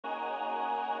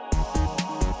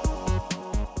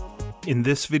In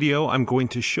this video, I'm going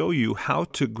to show you how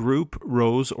to group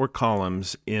rows or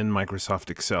columns in Microsoft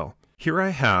Excel. Here I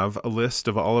have a list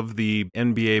of all of the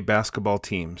NBA basketball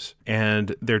teams,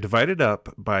 and they're divided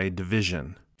up by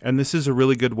division. And this is a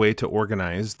really good way to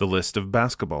organize the list of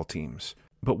basketball teams.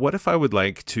 But what if I would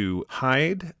like to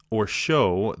hide or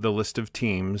show the list of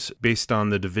teams based on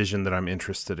the division that I'm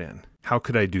interested in? How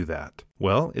could I do that?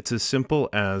 Well, it's as simple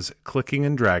as clicking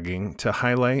and dragging to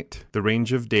highlight the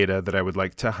range of data that I would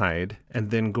like to hide, and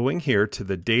then going here to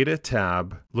the Data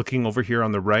tab, looking over here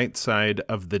on the right side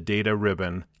of the Data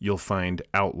ribbon, you'll find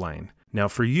Outline. Now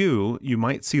for you, you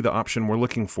might see the option we're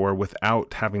looking for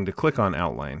without having to click on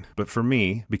Outline. But for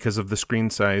me, because of the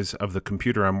screen size of the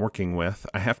computer I'm working with,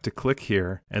 I have to click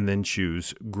here and then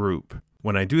choose Group.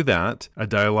 When I do that, a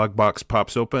dialog box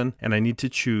pops open and I need to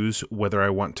choose whether I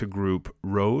want to group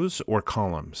rows or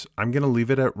columns. I'm going to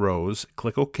leave it at rows,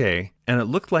 click OK, and it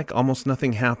looked like almost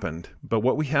nothing happened. But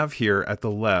what we have here at the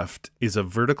left is a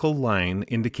vertical line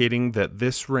indicating that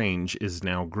this range is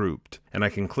now grouped. And I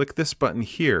can click this button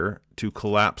here to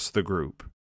collapse the group.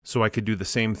 So I could do the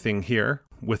same thing here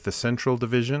with the central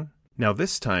division. Now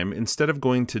this time, instead of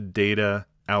going to Data,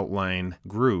 Outline,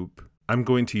 Group, I'm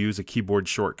going to use a keyboard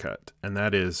shortcut, and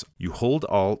that is you hold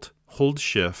Alt, hold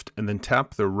Shift, and then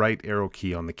tap the right arrow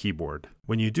key on the keyboard.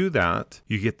 When you do that,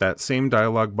 you get that same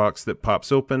dialog box that pops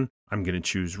open. I'm going to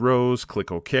choose Rows, click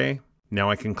OK. Now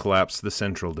I can collapse the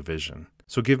central division.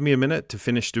 So give me a minute to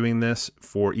finish doing this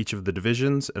for each of the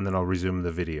divisions, and then I'll resume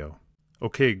the video.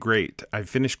 Okay, great. I've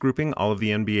finished grouping all of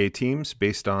the NBA teams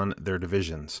based on their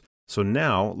divisions. So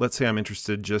now, let's say I'm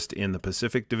interested just in the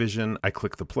Pacific Division. I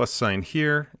click the plus sign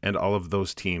here, and all of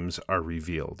those teams are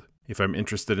revealed. If I'm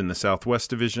interested in the Southwest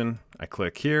Division, I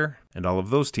click here, and all of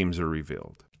those teams are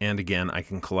revealed. And again, I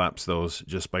can collapse those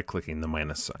just by clicking the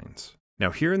minus signs.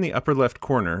 Now here in the upper left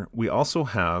corner, we also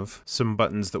have some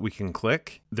buttons that we can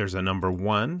click. There's a number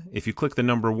 1. If you click the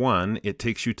number 1, it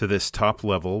takes you to this top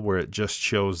level where it just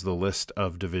shows the list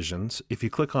of divisions. If you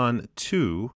click on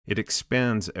 2, it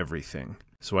expands everything.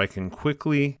 So I can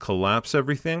quickly collapse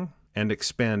everything and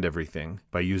expand everything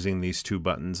by using these two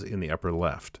buttons in the upper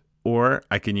left. Or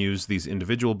I can use these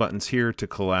individual buttons here to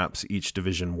collapse each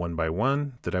division one by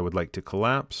one that I would like to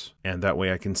collapse, and that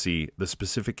way I can see the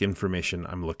specific information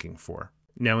I'm looking for.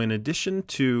 Now, in addition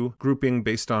to grouping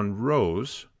based on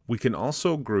rows, we can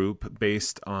also group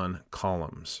based on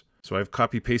columns. So I've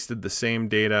copy-pasted the same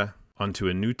data onto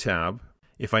a new tab.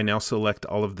 If I now select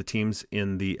all of the teams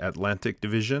in the Atlantic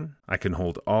Division, I can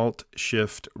hold Alt,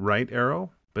 Shift, right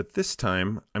arrow, but this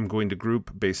time I'm going to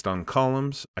group based on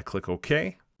columns. I click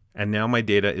OK, and now my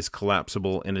data is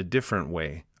collapsible in a different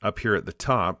way. Up here at the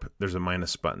top, there's a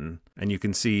minus button, and you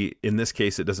can see in this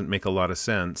case it doesn't make a lot of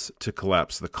sense to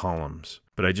collapse the columns.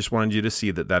 But I just wanted you to see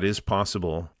that that is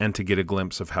possible and to get a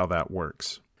glimpse of how that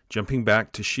works. Jumping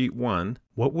back to Sheet 1,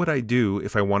 what would I do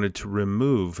if I wanted to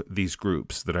remove these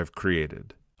groups that I've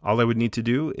created? All I would need to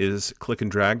do is click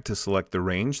and drag to select the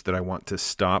range that I want to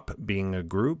stop being a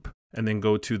group, and then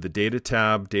go to the Data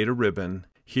tab, Data ribbon.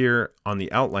 Here on the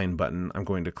Outline button, I'm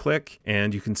going to click,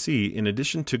 and you can see in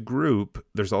addition to group,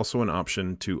 there's also an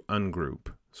option to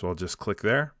ungroup. So I'll just click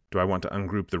there. Do I want to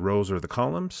ungroup the rows or the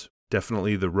columns?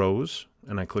 Definitely the rows,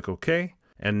 and I click OK.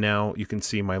 And now you can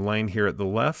see my line here at the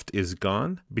left is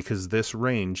gone because this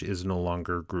range is no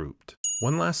longer grouped.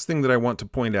 One last thing that I want to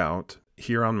point out,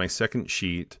 here on my second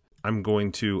sheet, I'm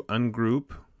going to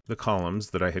ungroup the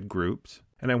columns that I had grouped.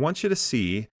 And I want you to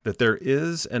see that there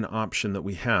is an option that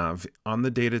we have on the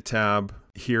Data tab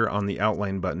here on the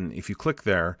Outline button. If you click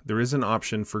there, there is an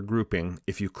option for grouping.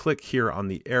 If you click here on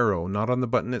the arrow, not on the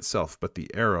button itself, but the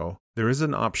arrow, there is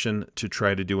an option to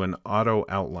try to do an auto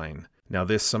outline. Now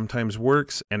this sometimes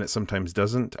works and it sometimes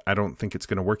doesn't. I don't think it's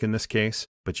going to work in this case,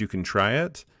 but you can try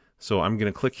it. So I'm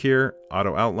going to click here,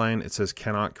 auto outline. It says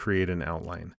cannot create an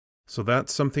outline. So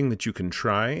that's something that you can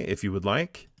try if you would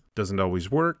like. Doesn't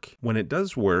always work. When it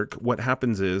does work, what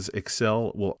happens is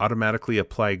Excel will automatically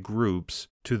apply groups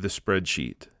to the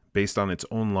spreadsheet based on its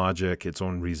own logic, its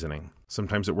own reasoning.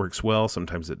 Sometimes it works well,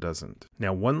 sometimes it doesn't.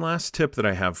 Now, one last tip that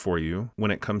I have for you when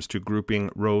it comes to grouping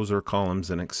rows or columns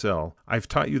in Excel. I've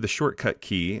taught you the shortcut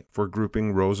key for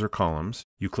grouping rows or columns.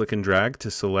 You click and drag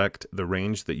to select the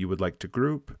range that you would like to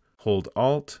group. Hold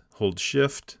Alt, hold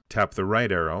Shift, tap the right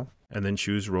arrow, and then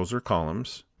choose rows or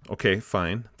columns. Okay,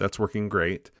 fine, that's working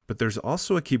great. But there's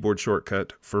also a keyboard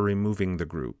shortcut for removing the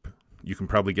group. You can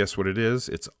probably guess what it is.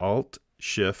 It's Alt,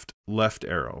 Shift, left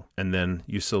arrow, and then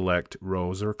you select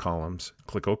rows or columns,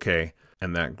 click OK,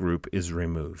 and that group is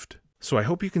removed. So I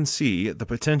hope you can see the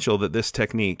potential that this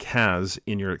technique has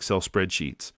in your Excel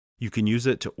spreadsheets. You can use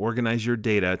it to organize your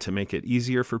data to make it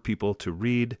easier for people to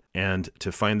read and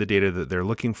to find the data that they're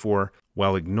looking for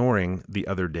while ignoring the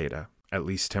other data, at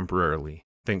least temporarily.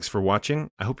 Thanks for watching.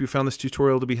 I hope you found this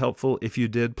tutorial to be helpful. If you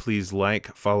did, please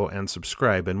like, follow, and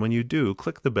subscribe. And when you do,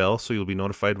 click the bell so you'll be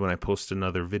notified when I post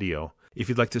another video. If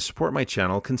you'd like to support my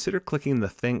channel, consider clicking the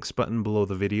thanks button below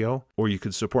the video, or you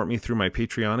could support me through my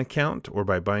Patreon account or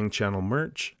by buying channel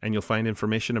merch, and you'll find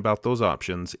information about those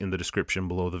options in the description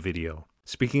below the video.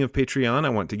 Speaking of Patreon, I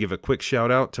want to give a quick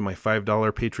shout out to my $5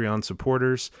 Patreon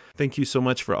supporters. Thank you so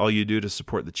much for all you do to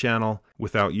support the channel.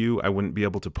 Without you, I wouldn't be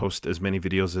able to post as many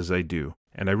videos as I do.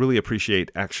 And I really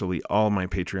appreciate actually all my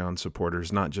Patreon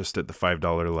supporters, not just at the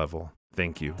 $5 level.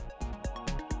 Thank you.